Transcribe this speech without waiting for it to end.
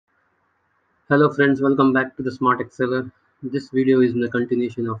Hello friends, welcome back to the Smart Exceller. This video is in the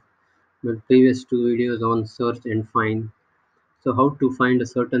continuation of my previous two videos on search and find. So how to find a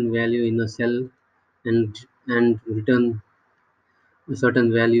certain value in a cell and return a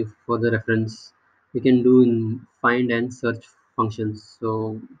certain value for the reference. We can do in find and search functions.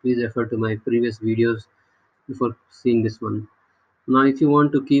 So please refer to my previous videos before seeing this one. Now if you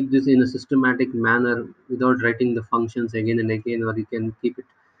want to keep this in a systematic manner without writing the functions again and again, or you can keep it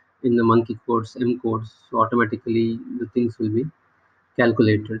in the monkey codes, M codes, so automatically the things will be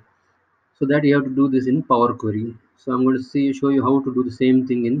calculated. So that you have to do this in Power Query. So I'm going to show you how to do the same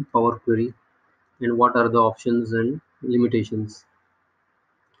thing in Power Query and what are the options and limitations.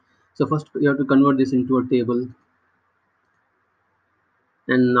 So first you have to convert this into a table,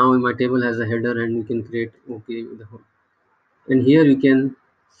 and now my table has a header and you can create okay with the whole. And here you can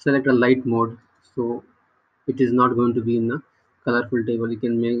select a light mode, so it is not going to be in a colorful table. You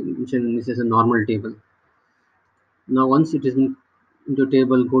can mention this as a normal table. Now once it is into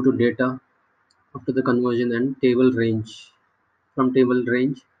table, go to data after the conversion and table range. From table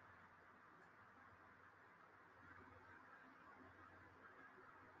range,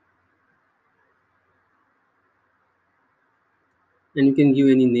 and you can give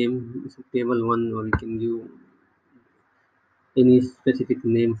any name, so table 1, or you can give any specific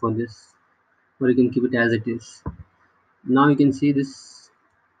name for this, or you can keep it as it is. Now you can see this.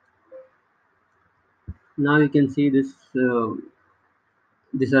 Now you can see this.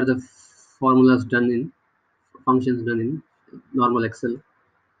 These are the formulas done in functions done in normal Excel.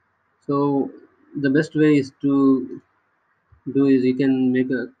 So the best way is to do is you can make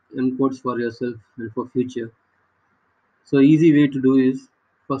a M codes for yourself and for future. So easy way to do is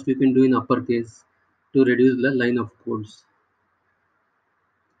first you can do in uppercase to reduce the line of codes.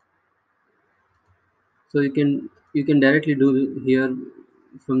 So you can directly do here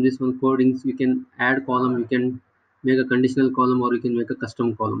from this one codings. You can add column, you can make a conditional column, or you can make a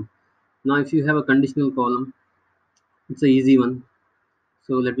custom column. Now if you have a conditional column, it's a easy one.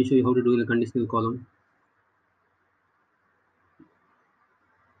 So let me show you how to do in a conditional column.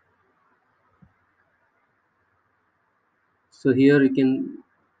 So here you can,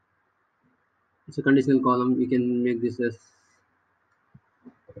 it's a conditional column, you can make this as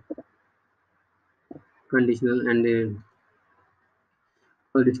conditional, and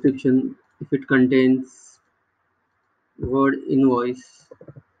a description. If it contains word invoice,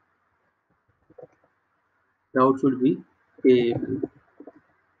 the output should be payable,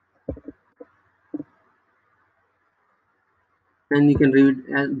 and you can read it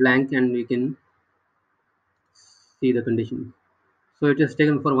as blank and you can see the condition. So it is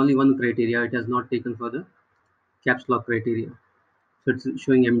taken for only one criteria, it has not taken for the caps lock criteria, so it's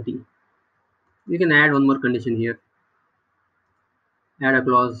showing empty. You can add one more condition here, add a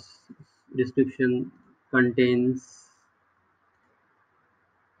clause, description contains.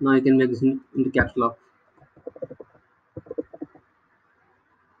 Now you can make this into caps lock,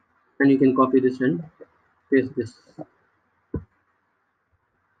 and you can copy this and paste this.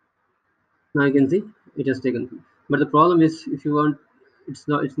 Now you can see it has taken, but the problem is if you want, it's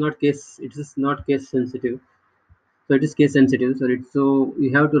not case, it is not case sensitive. So it is case sensitive, so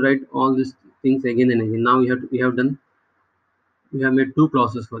you have to write all these things again and again. Now we have made two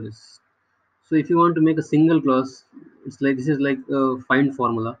clauses for this. So if you want to make a single clause, it's like this is like a find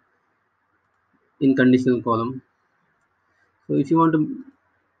formula in conditional column. So if you want to,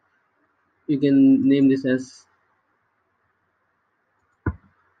 you can name this as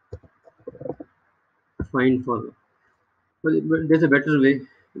find formula. But there's a better way,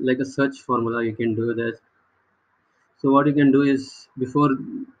 like a search formula. You can do that. So what you can do is before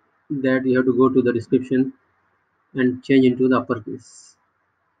that you have to go to the description and change into the uppercase.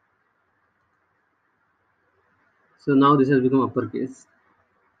 So now this has become uppercase.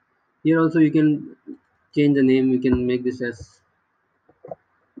 Here also you can change the name. You can make this as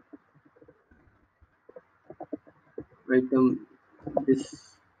item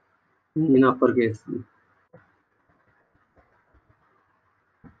this in uppercase.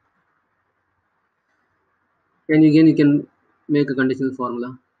 And again you can make a conditional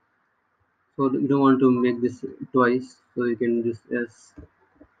formula. So you don't want to make this twice. So you can just as,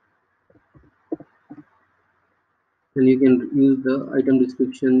 and you can use the item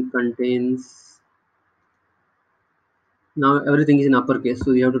description contains. Now everything is in uppercase,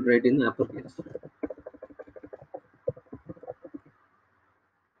 so you have to write in uppercase,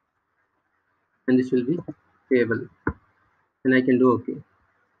 and this will be payable. And I can do okay.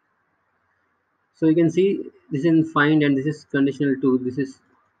 So you can see this is in find and this is conditional to, this is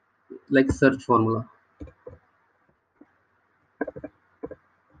like search formula.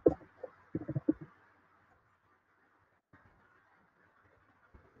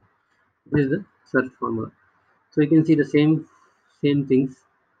 This is the search formula. So you can see the same things,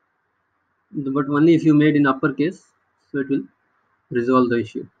 but only if you made in uppercase, so it will resolve the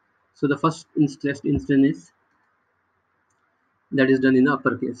issue. So the first instance is that is done in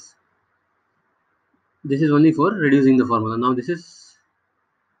uppercase. This is only for reducing the formula. Now this is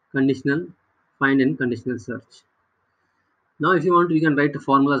conditional find and conditional search. Now if you want, you can write the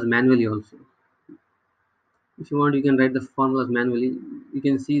formulas manually also. If you want, you can write the formulas manually. You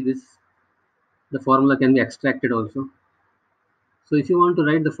can see this, the formula can be extracted also. So if you want to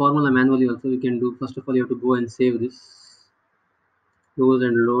write the formula manually also, you can do. First of all, you have to go and save this, close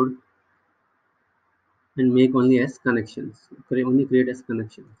and load, and make only as connections. Only create as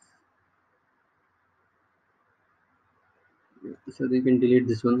connections. So you can delete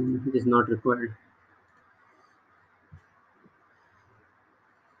this one, it is not required.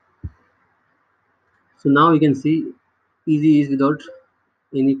 So now you can see easy is without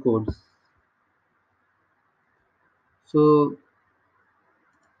any codes. So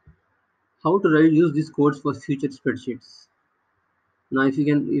how to write use these codes for future spreadsheets? Now if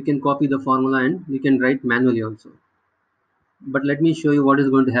you can copy the formula and you can write manually also. But let me show you what is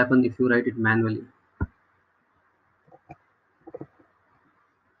going to happen if you write it manually.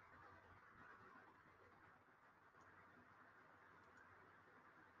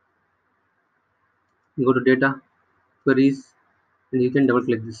 You go to data, queries, and you can double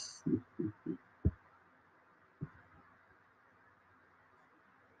click this.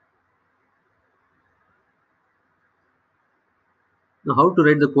 Now how to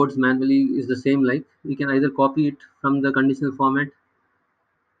write the codes manually is the same, like you can either copy it from the conditional format,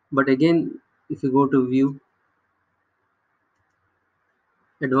 but again if you go to view,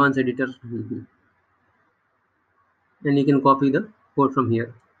 advanced editor, and you can copy the code from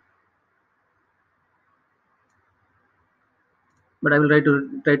here. But I will try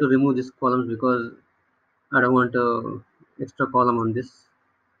to remove this columns because I don't want a extra column on this.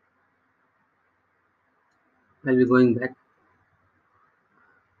 I'll be going back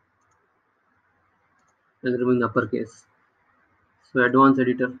and removing the uppercase. So advanced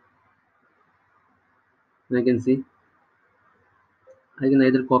editor, I can see I can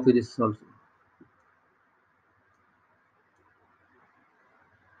either copy this also.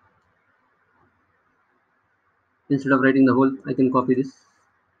 Instead of writing the whole, I can copy this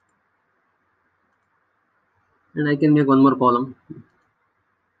and I can make one more column.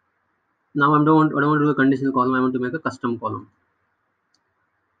 Now I don't want to do a conditional column, I want to make a custom column.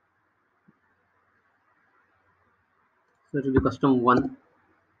 So it will be custom one,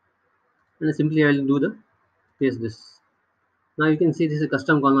 and simply I will do the paste this. Now you can see this is a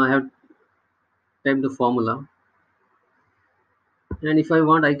custom column. I have typed the formula, and if I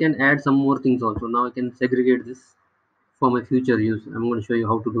want, I can add some more things also. Now I can segregate this for my future use. I'm going to show you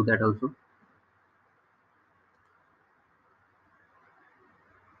how to do that also.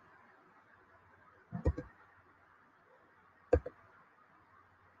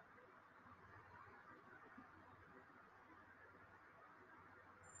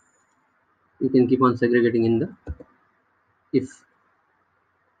 You can keep on segregating in the if.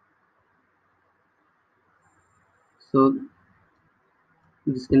 So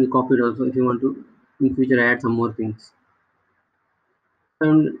this can be copied also if you want to in future add some more things.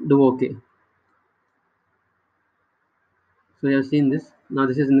 And do OK. So you have seen this. Now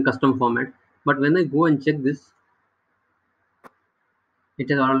this is in the custom format. But when I go and check this, it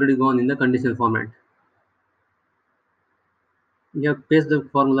has already gone in the conditional format. You have pasted the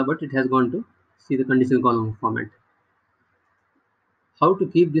formula, but it has gone to see the conditional column format. How to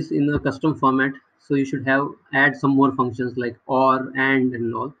keep this in a custom format? So you should have add some more functions like or,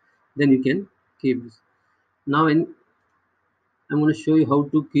 and all. Then you can keep this. Now I'm going to show you how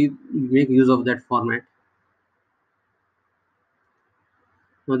to make use of that format.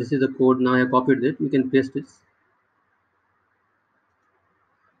 Now this is the code. Now I have copied it. You can paste this,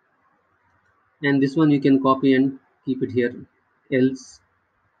 and this one you can copy and keep it here. Else,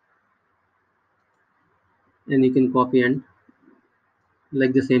 and you can copy and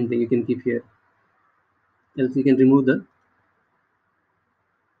like the same thing you can keep here. Else you can remove the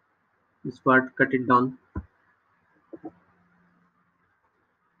this part, cut it down,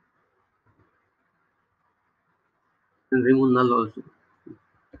 and remove null also.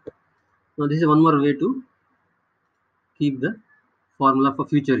 Now this is one more way to keep the formula for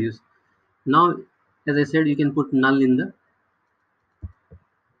future use. Now, as I said, you can put null in the,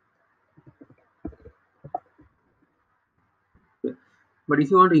 but if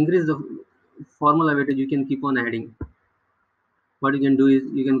you want to increase the formula weightage, you can keep on adding. What you can do is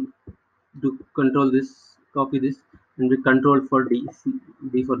you can do control this, copy this, and we control for D,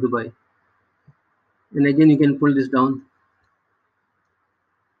 D for Dubai. And again you can pull this down.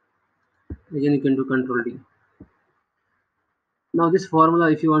 Again you can do Control D. Now this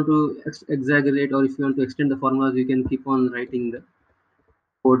formula, if you want to exaggerate or if you want to extend the formulas, you can keep on writing the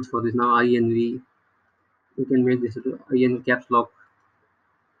codes for this. Now INV, you can make this into IN caps lock.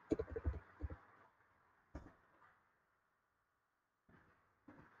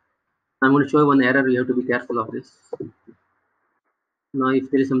 I'm going to show you one error. You have to be careful of this. Now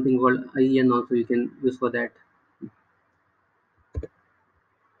if there is something called IN also, you can use for that.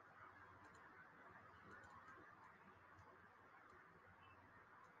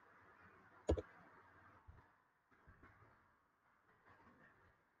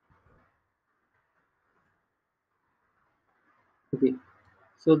 Okay,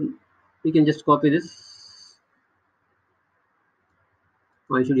 so you can just copy this.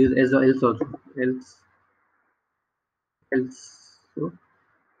 I should use as else also, else. So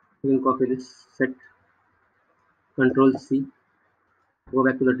you can copy this, set Control C, go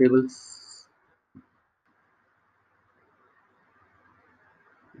back to the tables.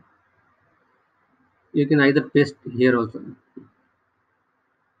 You can either paste here also.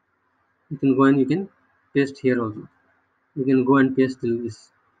 You can go and you can paste here also. You can go and paste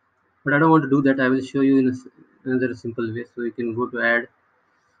this, but I don't want to do that. I will show you in another simple way. So you can go to add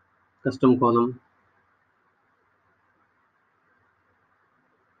custom column.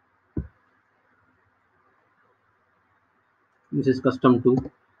 This is custom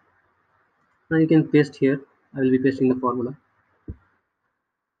 2. Now you can paste here. I will be pasting the formula.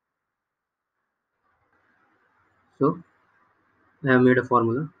 So I have made a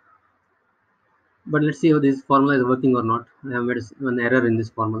formula, but let's see how this formula is working or not. I have made an error in this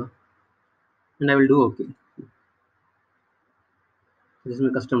formula, and I will do OK. This is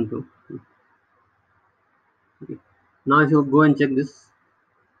my custom 2. Okay. Now if you go and check this,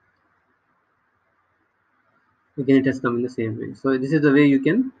 again it has come in the same way. So this is the way you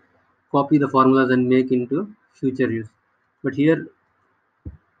can copy the formulas and make into future use. But here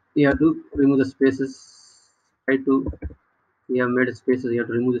you have to remove the spaces. Try to, you have made spaces, you have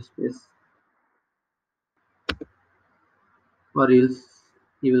to remove the space, or else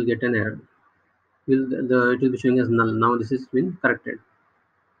you will get an error. It will be showing as null. Now this has been corrected.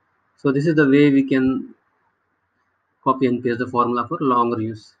 So this is the way we can copy and paste the formula for longer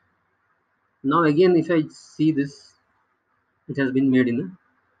use. Now again, if I see this, it has been made in a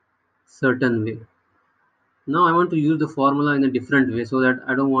certain way. Now I want to use the formula in a different way, so that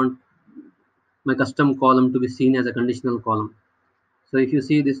I don't want my custom column to be seen as a conditional column. So if you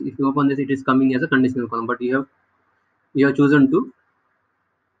see this, if you open this, it is coming as a conditional column, but you have chosen to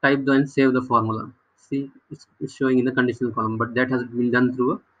type and save the formula. See, it's showing in the conditional column, but that has been done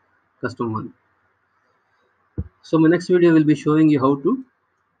through a custom one. So my next video will be showing you how to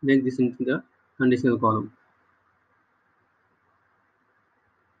make this into the conditional column.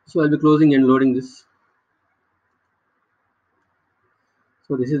 So I'll be closing and loading this.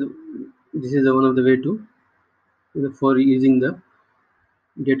 So this is one of the way to, for using the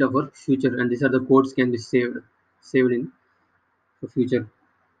data for future, and these are the codes can be saved in the future.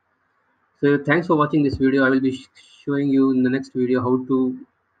 So thanks for watching this video. I will be showing you in the next video how to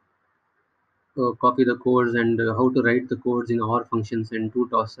copy the codes and how to write the codes in OR functions and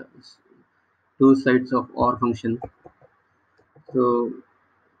two sides of OR function. So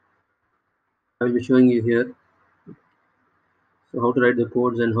I will be showing you here, so how to write the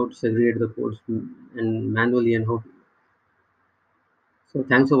codes and how to segregate the codes and manually, and how. So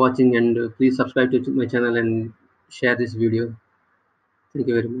thanks for watching, and please subscribe to my channel and share this video. Thank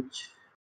you very much.